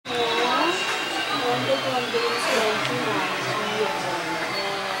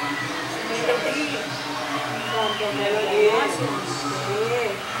Yes.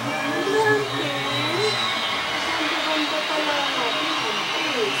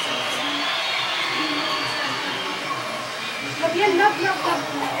 Love yan, love.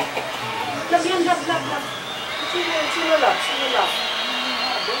 Love yan, love. Sino love?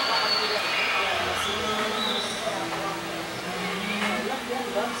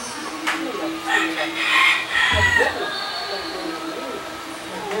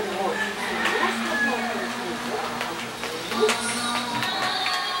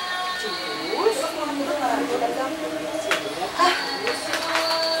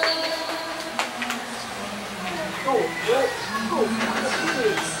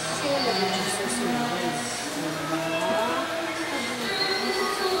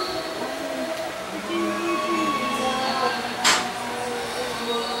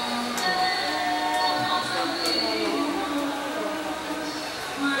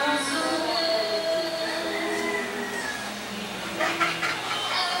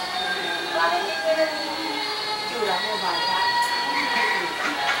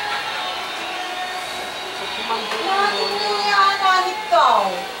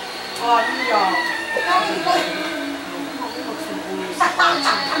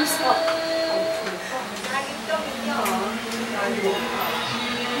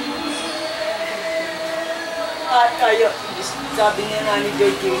 At kayo, sabi niya nga ni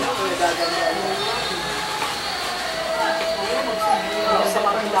Georgina, kung nagaganda mo. Sa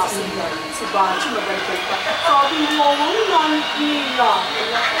mga lasing na, si Banchi magagal pa. Sabi mo, nanit nila.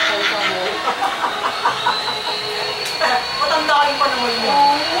 Matandahin pa naman niya.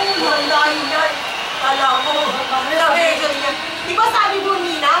 Matandahin niya. Alam mo, reservation niya. Di ba sabi mo,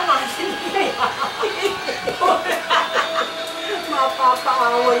 Nina, nansin niya?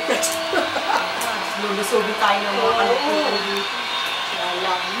 Mapapaawal ka. Lulusubi tayo ng mga kalukuro dito.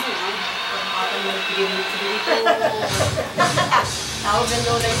 Alam mo, pagmatan ng pinito. Tawag ng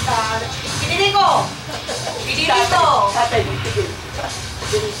lola yung tara. Pinili ko! Tatay, pigil.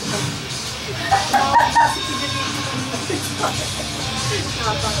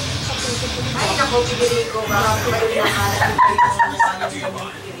 Ay, naku, pigilin ko. Baka kayo nakalat.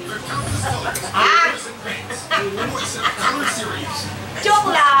 Joke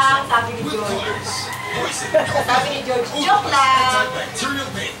lang! Sabi ni George. Joke lang!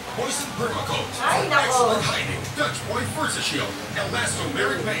 Ay, nako.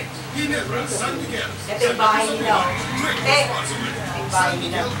 Ito yung bahay nila. Yung bahay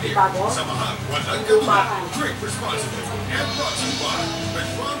nila. Bago? Luma.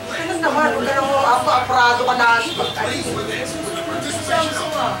 Ano naman? Huwag ka nang aprado ka na. 7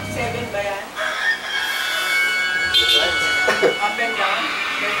 ba yan? Up and down?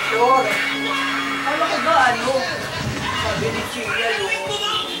 Sure. Ano ko ba? Sabi ni Chilla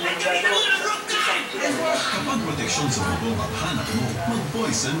Kapag proteksyon sa bubong ang hanap mo,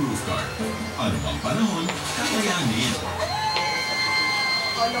 mag-Boysen Roof Guard. Ano bang panahon, kakayanin.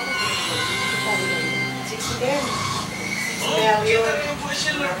 Ano ko? 6 din. 6 million.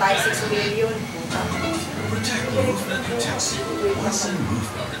 Tayo 6 million. Protect the roof that protects you. Boysen Roof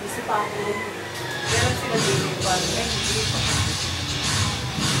Guard. Isip ako. Meron sila din yung balik.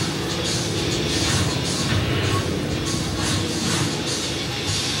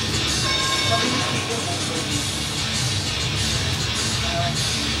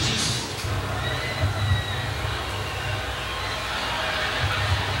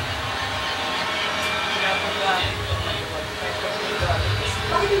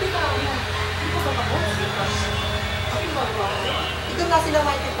 Ito na sila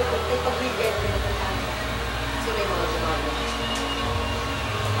may tiputok pag weekend. Sila yung mga gumagawa.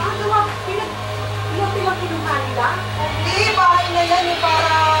 Pinag kinuha nila? Hindi, bahay na yan yung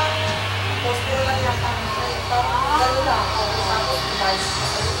para poster lang yan. Gano'n lang.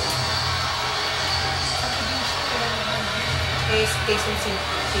 Quezon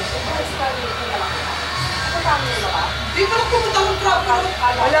City. Di ba lang pumunta ng truck?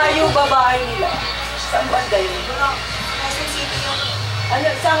 Wala yung babae nila. Saan banda yun? Quezon City yung... Ano,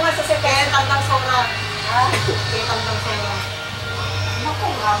 saan nga sa second? Tandang Sora. Ha? Tandang Sora. Naku,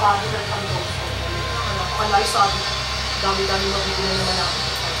 nga bago ng Tandang Sora. Napakalay sabi. Dami-dami mabibigyan naman ako.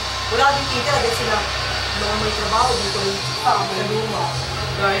 Wala din kita dahil sila mga may trabaho dito rin sa luma.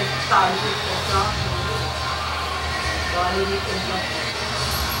 Dahil tayo dito sa Balilit and lang.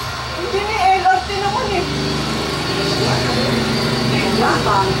 Hindi ni LRT naman eh. Kaya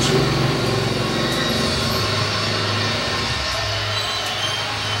Banchi.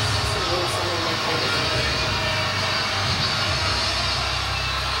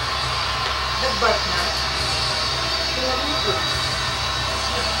 Nag-birth na?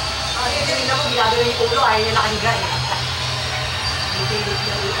 Ay, kanina mo, ginagano yung ulo, ayaw niya nakahiga eh. Pilit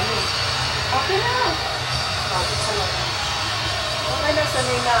niya yung ano. Okay na. Bakit sa mga? Okay na,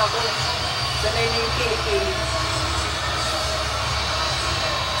 sanay na ako. Sanay na yung kilikili.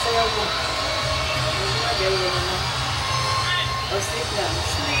 Sayaw mo. Ganyan na. O, sleep na.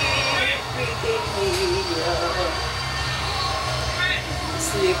 Sleep, pretty Mia.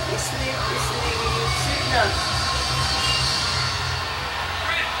 Sleep, sleep, sleep. Sleep na.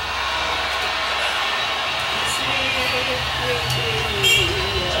 Sleep, pretty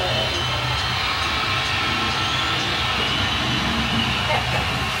Mia.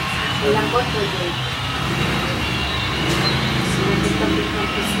 Ilang ko to, Jay? Sinabit-tabit ng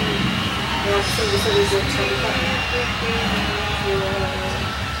pusi. Kaya gusto resort sa ito.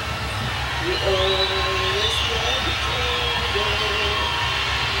 We always love each other.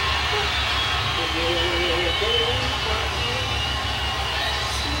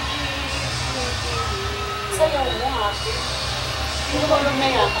 Sayaw mo, ate. Hindi mo na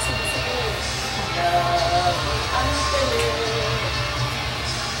yan kasi gusto ko yun. Ang talit.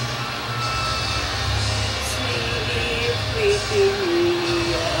 Sleep, pretty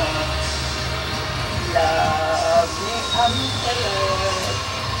Mia. Love me, ang talit.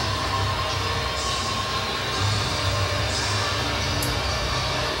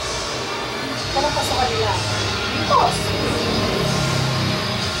 Kailan pa sa kanila? Boss.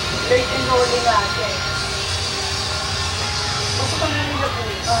 Late enrolling natin. Gusto ka na nila po.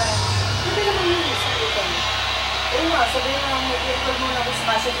 Hindi naman yun sa ito. Eh nga, sabihin mo, mag-enroll muna ako sa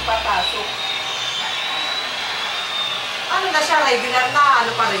kasi papasok. Ano na siya, regular na,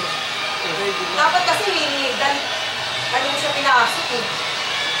 ano pa rin. Regular. Dapat kasi, ganun siya pinasok eh.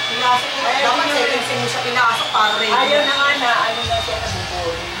 Pinasok mo, Ay, dapat yun. second sem mo siya pinasok para regular. Ayaw na nga na, ano na siya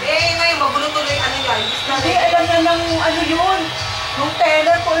nabubuhay. Eh, ngayon, magulo tuloy, ano yan, Hindi, alam na ng ano yun. Nung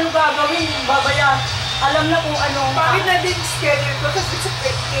teller ko yung gagawin, babayan. Alam na kung ano. Bakit na din schedule ko? Kasi it's a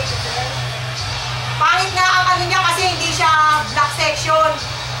great cake. Pangit nga ang ano niya kasi hindi siya black section.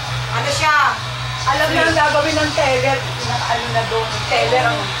 Ano siya? Alam na ang gagawin ng teller. Pinaka-ano na doon. Teller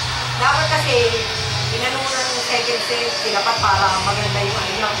ang... Dapat kasi, inano na ng second sem, dapat para maganda yung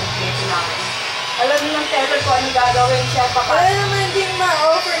ano niya, kompleto natin. Alam na ng teller ko ano gagawin siya. Wala Papa. naman din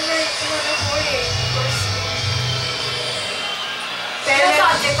ma-offer na ano ko eh. First, Pero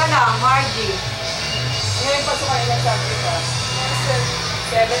subject ka lang, Margie. Ngayon pasok ka ilang subject ka.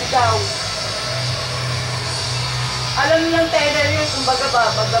 7 daw. Alam ng teller yun, kumbaga ba,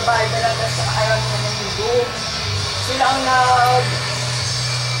 magbabayad na lang sa ayaw na ng mundo. Sila ang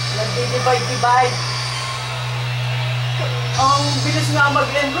nag-divide. Ang bilis nga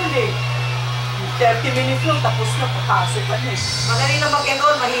mag-enroll eh. 30 minutes lang, tapos na, papasok ka na eh. Madali na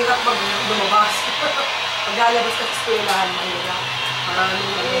mag-enroll, mahirap lumabas. Pag lalabas ka sa eskwelahan, mahirap. Maraming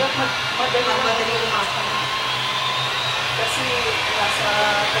Mahirap madali Pag na. madali lumabas. Kasi nasa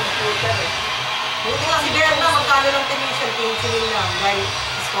computer eh. Buti nga si Berna, magkano lang tuition, 15 lang, dahil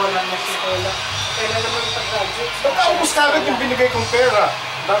scholar na siya. Kailan naman pag-graduate? Ba't naubos ka agad yung binigay kong pera?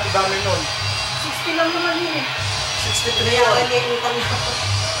 Dami nun. 60 lang naman yun eh. 63 Kaya yun. may utang na.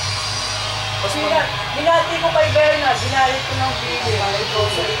 Mas Binati ko kay Berna, binalit ko ng bili. May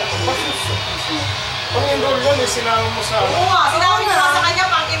grocery ako. pang-enroll yun eh, sinama mo sa... Oo nga, sinabi ko nga sa kanya,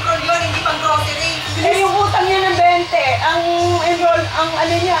 pang-enroll yun, hindi pang-grocery. Eh, yung utang niya ng 20, ang enroll, ang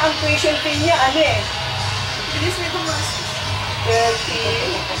ano niya, ang tuition fee niya, ano eh? bilis may tumas. 30.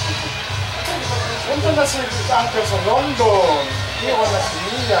 Punta na si Uncle sa London. Iwan na si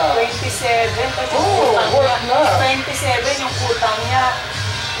Mia. 27. Kasi yung Oo, utang work niya. na. 27 yung utang niya.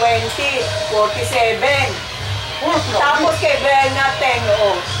 20, 47. Work na. Tapos kay Berna, 10,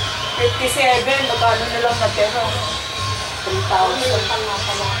 oh. 57, magkano na lang na 10, oh. 3,000.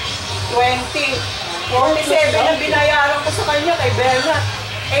 20. 47 ang binayaran ko sa kanya kay Berna.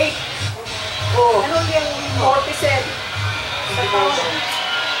 8. Oh. Ano yung 47. Hindi ko alam.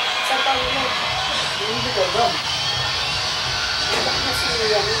 Sa taon. Hindi ko alam. na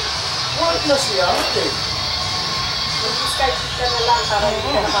siya? Work na siya. Okay. Mag-start ka na lang para hindi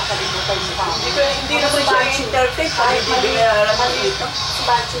ka nakakalimutan yung mukha mo. Hindi naman siya entertain. Ay, hindi binayaran ko dito. Sa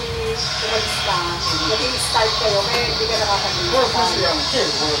batch yung umalis ka, naging start kayo, kaya hindi ka nakakalimutan. Work na siya. Okay,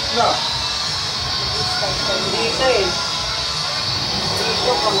 work na. Start kayo. Dito eh.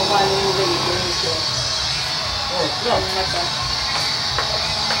 Dito, kamukha na yung radio nito. Work na.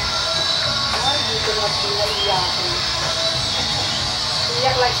 Ay, dito na pinaiyakin.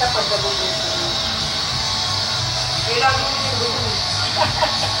 Iyak lang siya pag nabubuto. Kailangan mo yung gusto.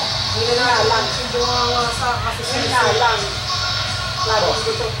 Hindi na lang. Hindi nga sa kasi Hindi na lang. Laging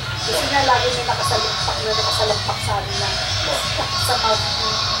gusto. Gusto niya lagi may nakasalampak sa amin na. Sa mouth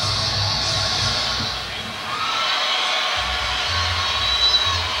niya.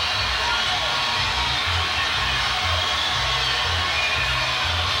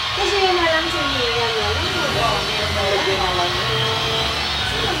 naman si Mia na. Pwede naman.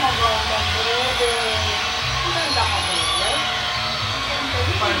 Sino magandang bebe? Maganda ka bebe?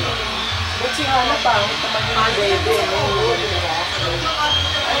 Ba't si Hana pangit naman yung bebe?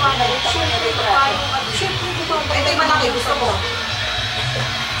 Ay, makalita ko yung retrato. Ito yung malaki, gusto mo.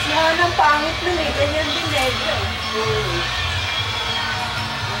 Si Hana ang pangit nun eh. Ganyan din negra.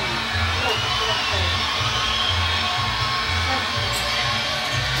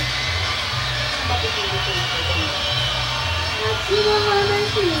 Sino naman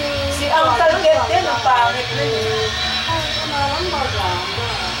si Si Uncle Ted din ang pangit nun eh. Ay, kumarang maganda.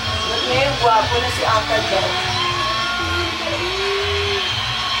 Ngayon, gwapo na si Uncle Ted.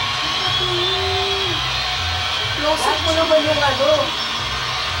 Close up mo naman yung ano.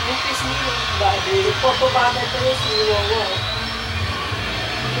 Yung kiss mo yung body. Photobanan ko yung si Wawa.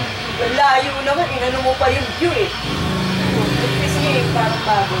 Ang layo naman, inano mo pa yung view eh. Yung kiss mo yung parang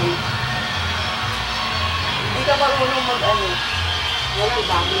baboy. Hindi ka marunong mag-ano. Wala,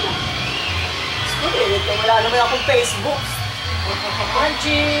 dami na. Wala naman akong Facebook.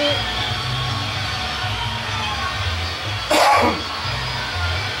 Angie!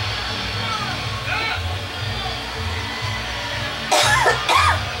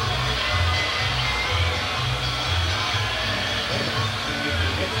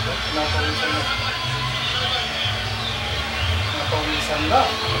 Napawisan na.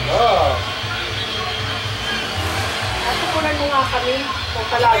 Wow. Natutunan mo nga kami kung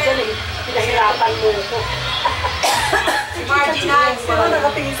talaga eh. Pinahirapan mo ko. Si Margie na. Sino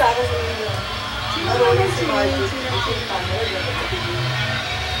nakatingin sa akin sa inyo? Marunong si Margie.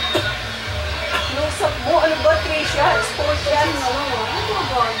 Close up mo? Ano ba? 3 shots? 4 shots?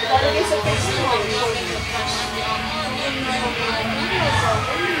 Lalagay sa Facebook.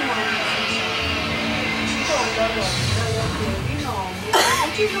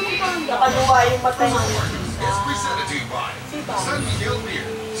 Nakaluwa yung mata niya. It's presented to you by San Miguel Beer.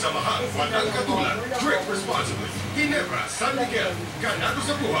 Samahan, walang katulad. Drink responsibly. Ginebra, San Miguel. Ganado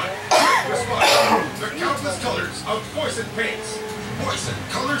sa buhay. Drink responsibly. The countless colors of Poison paints. Poison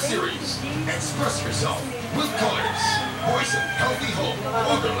Color Series. Express yourself with colors. Poison Healthy Home.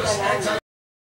 Odorless anti